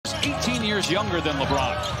18 years younger than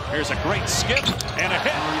LeBron. Here's a great skip and a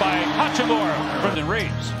hit by Hachimura from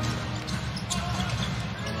Reeves.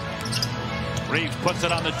 Reeves puts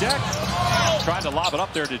it on the deck, trying to lob it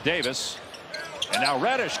up there to Davis. And now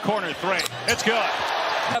Reddish, corner three. It's good.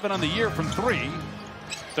 7 on the year from 3.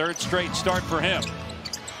 Third straight start for him.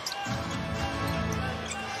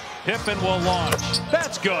 Pippen will launch.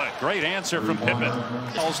 That's good. Great answer from Pippen.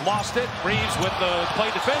 Lost it. Reeves with the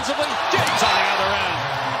play defensively. James on the other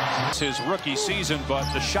end. It's his rookie season, but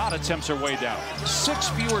the shot attempts are way down. 6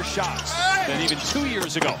 fewer shots than even 2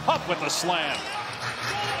 years ago. Up with the slam.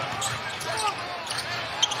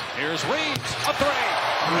 Here's Reeves, a 3.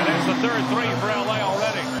 And there's the third 3 for LA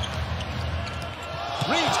already.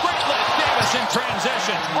 Reeves, great lift. Davis in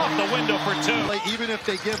transition. Off the window for 2. Even if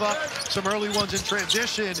they give up some early ones in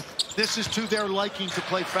transition, this is to their liking to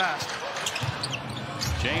play fast.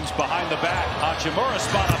 James behind the back. Hachimura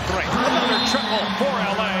spot up 3. Another triple for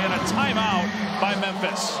LA and a timeout by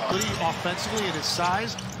Memphis. Offensively at his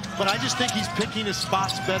size, but I just think he's picking his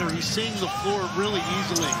spots better. He's seeing the floor really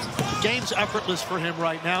easily. The game's effortless for him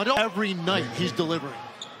right now. Every night he's delivering.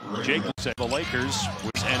 Jacob said the Lakers,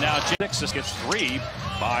 and now James gets 3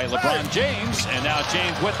 by LeBron James, and now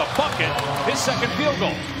James with the bucket, his second field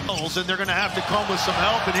goal. And they're going to have to come with some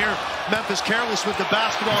help, and here Memphis careless with the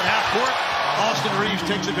basketball at half court. Austin Reeves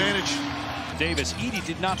takes advantage. Davis, Edey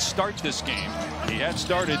did not start this game. He had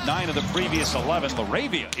started 9 of the previous 11.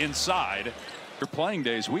 Laravia inside. For playing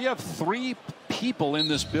days, we have 3 people in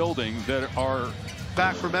this building that are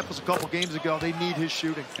back for Memphis a couple games ago. They need his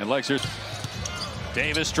shooting. And Lakers.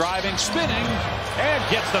 Davis driving, spinning, and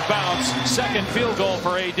gets the bounce. Second field goal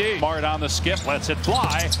for AD. Smart on the skip, lets it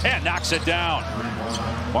fly, and knocks it down.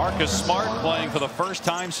 Marcus Smart playing for the first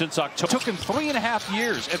time since October. Took him 3.5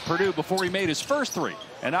 years at Purdue before he made his first 3.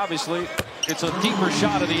 And obviously, it's a deeper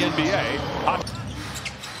shot of the NBA.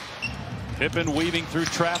 Pippen weaving through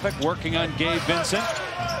traffic, working on Gabe Vincent.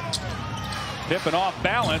 Pippen off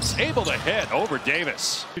balance, able to hit over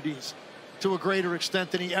Davis. To a greater extent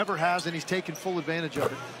than he ever has, and he's taken full advantage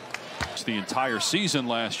of it. It's the entire season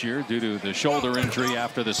last year due to the shoulder injury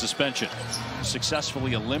after the suspension.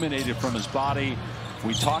 Successfully eliminated from his body.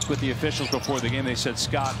 We talked with the officials before the game. They said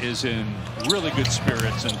Scott is in really good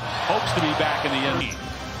spirits and hopes to be back in the end.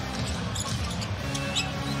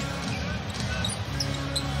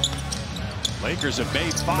 Lakers have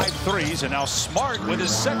made 5 threes, and now Smart with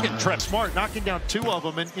his second trip. Smart knocking down 2 of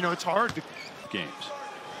them, and it's hard to games.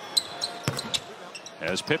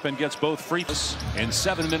 As Pippen gets both free throws in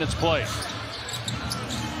 7 minutes play.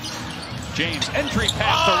 James entry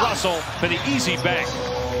pass to Russell for the easy bank.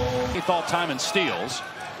 8th all-time in steals.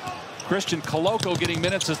 Christian Coloco getting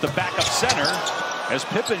minutes as the backup center as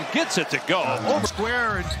Pippen gets it to go. Over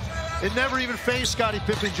square, and it never even phased Scottie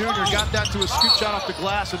Pippen Jr. Got that to a scoop shot off the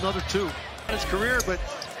glass, another 2. His career, but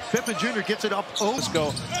Pippen Jr. gets it up. Let's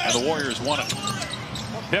go, and the Warriors won it.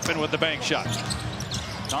 Pippen with the bank shot.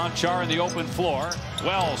 Conchar in the open floor.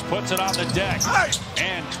 Wells puts it on the deck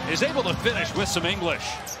and is able to finish with some English.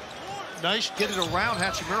 Nice, get it around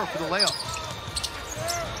Hachimura for the layup.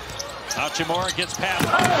 Hachimura gets past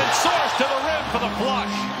open source to the rim for the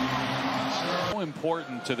flush. So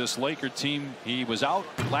important to this Laker team. He was out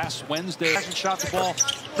last Wednesday. Hasn't shot the ball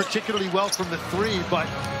particularly well from the 3, but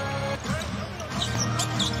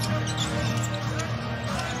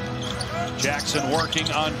Jackson working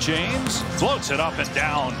on James, floats it up and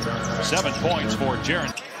down. 7 points for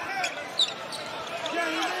Jaren.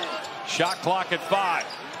 Shot clock at 5.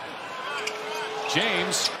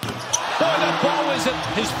 James, boy, that ball was at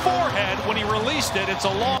his forehead when he released it. It's a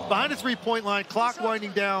long. Behind the 3-point line, clock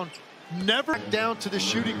winding down, never down to the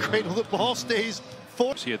shooting cradle. The ball stays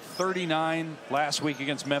full. He had 39 last week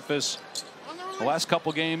against Memphis. The last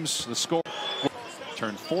couple games, the score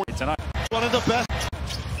turned 40 tonight. One of the best.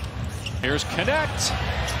 Here's Connect.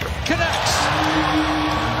 Connects.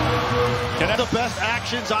 The best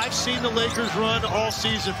actions I've seen the Lakers run all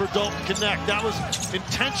season for Dalton Connect. That was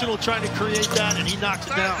intentional, trying to create that, and he knocks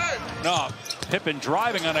it down. No, Pippen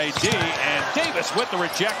driving on AD, and Davis with the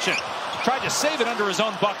rejection. Tried to save it under his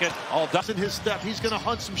own bucket. All done. In his step, he's going to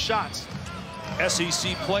hunt some shots.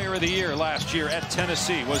 SEC Player of the Year last year at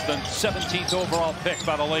Tennessee, was the 17th overall pick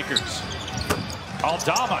by the Lakers.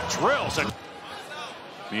 Aldama drills it.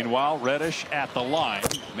 Meanwhile, Reddish at the line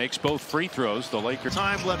makes both free throws. The Lakers.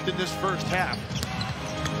 Time left in this first half.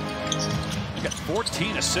 He got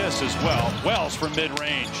 14 assists as well. Wells from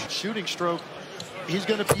mid-range. Shooting stroke. He's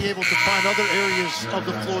going to be able to find other areas of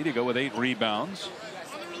the floor. To go with 8 rebounds.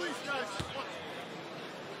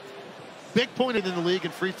 Big point in the league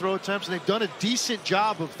in free throw attempts, and they've done a decent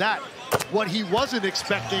job of that. What he wasn't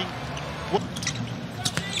expecting.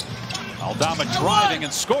 Aldama driving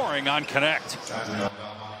and scoring on connect.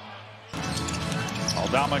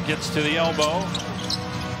 Aldama gets to the elbow.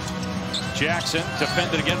 Jackson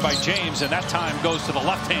defended again by James, and that time goes to the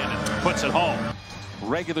left hand and puts it home.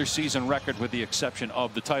 Regular season record with the exception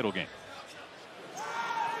of the title game.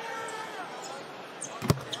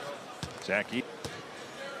 Zachy.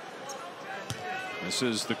 This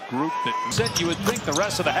is the group that said you would think the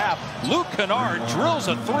rest of the half. Luke Kennard drills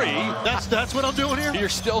a three. That's what I'm doing here. You're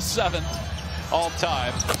still 7th all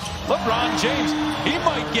time. LeBron James, he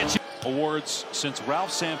might get you awards since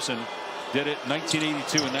Ralph Sampson did it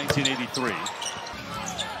 1982 and 1983.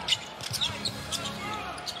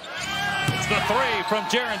 It's the three from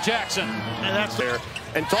Jaren Jackson. And that's there.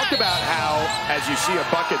 And talked about how, as you see a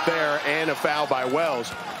bucket there and a foul by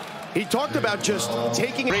Wells, he talked about just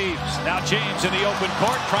taking Reeves. Now James in the open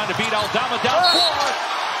court trying to beat Aldama down 4.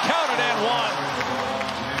 Counted and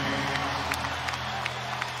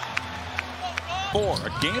 1. 4. A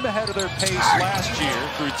game ahead of their pace last year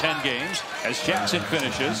through 10 games as Jackson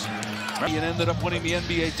finishes. And ended up winning the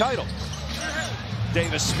NBA title.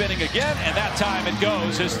 Davis spinning again, and that time it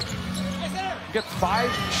goes. You got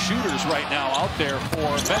 5 shooters right now out there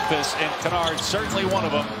for Memphis, and Kennard certainly one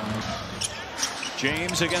of them.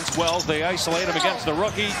 James against Wells. They isolate him against the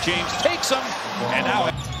rookie. James takes him, and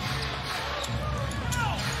now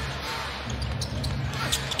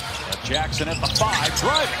Jackson at the 5,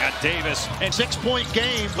 driving at Davis. And 6-point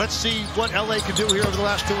game. Let's see what LA can do here over the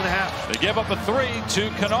last 2.5. They give up a 3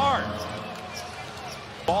 to Kennard.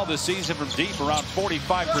 Ball this season from deep around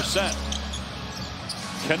 45%.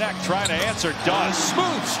 Connect trying to answer, does.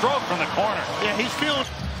 Smooth stroke from the corner. Yeah, he's feeling.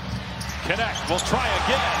 Connect will try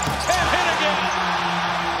again and hit again.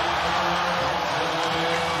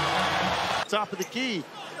 Top of the key,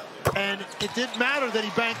 and it didn't matter that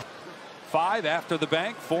he banked. 5 after the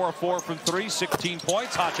bank, 4 of 4 from 3, 16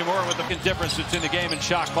 points. Hachimura with the difference between the game and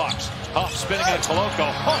shot clocks. Huff spinning at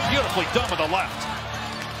Koloko. Oh, beautifully done with the left.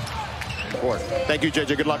 Thank you,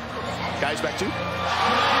 JJ. Good luck. Guys, back to you.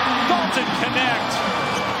 Dalton Connect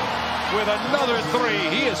with another 3.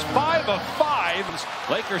 He is 5 of 5.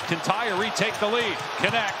 Lakers can tie or retake the lead.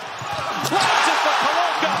 Connect. Lines it for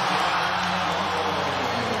Koloko.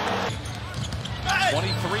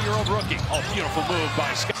 23-year-old rookie. Oh, beautiful move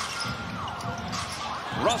by Scott.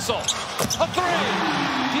 Russell. A 3.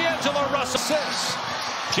 D'Angelo Russell. 6.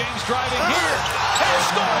 James driving here. And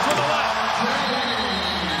scores with the left.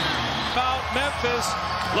 Out Memphis.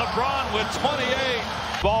 LeBron with 28.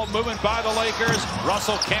 Ball moving by the Lakers.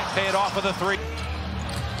 Russell can't pay it off with a 3.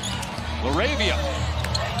 Laravia.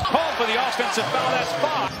 Called for the offensive foul. That's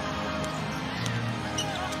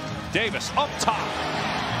 5. Davis up top.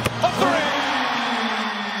 A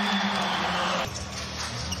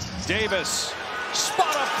 3. Davis.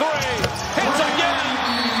 Spot up 3. Hits again.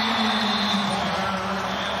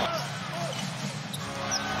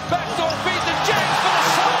 Backdoor feed to James for the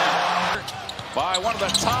slam. By one of the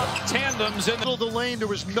top tandems in The lane, there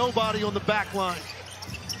was nobody on the back line.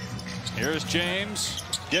 Here's James.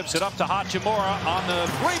 Gives it up to Hachimura on the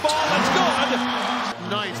 3 ball. That's good.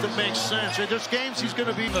 Nice, that makes sense. There's games he's going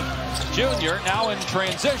to be. The junior now in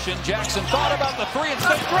transition. Jackson thought about the 3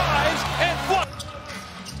 instead, drives and flip.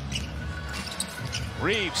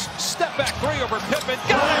 Reeves, step back 3 over Pippen.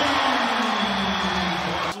 Got it.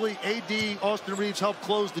 AD, Austin Reeves helped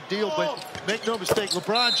close the deal, but make no mistake,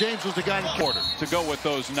 LeBron James was the guy in the quarter to go with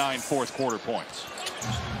those 9 fourth quarter points.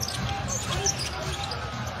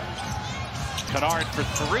 Kennard for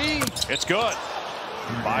 3. It's good.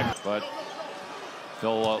 5, but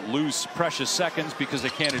they'll lose precious seconds because they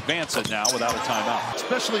can't advance it now without a timeout.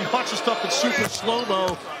 Especially watching stuff in super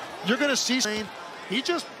slow-mo. You're going to see he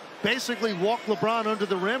just basically walked LeBron under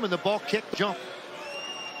the rim and the ball kicked, jump.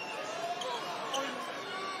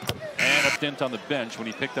 And a stint on the bench when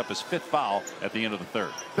he picked up his 5th foul at the end of the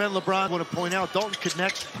 3rd. Ben LeBron, want to point out Dalton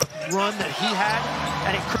Connect's run that he had,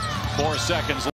 and it 4 seconds.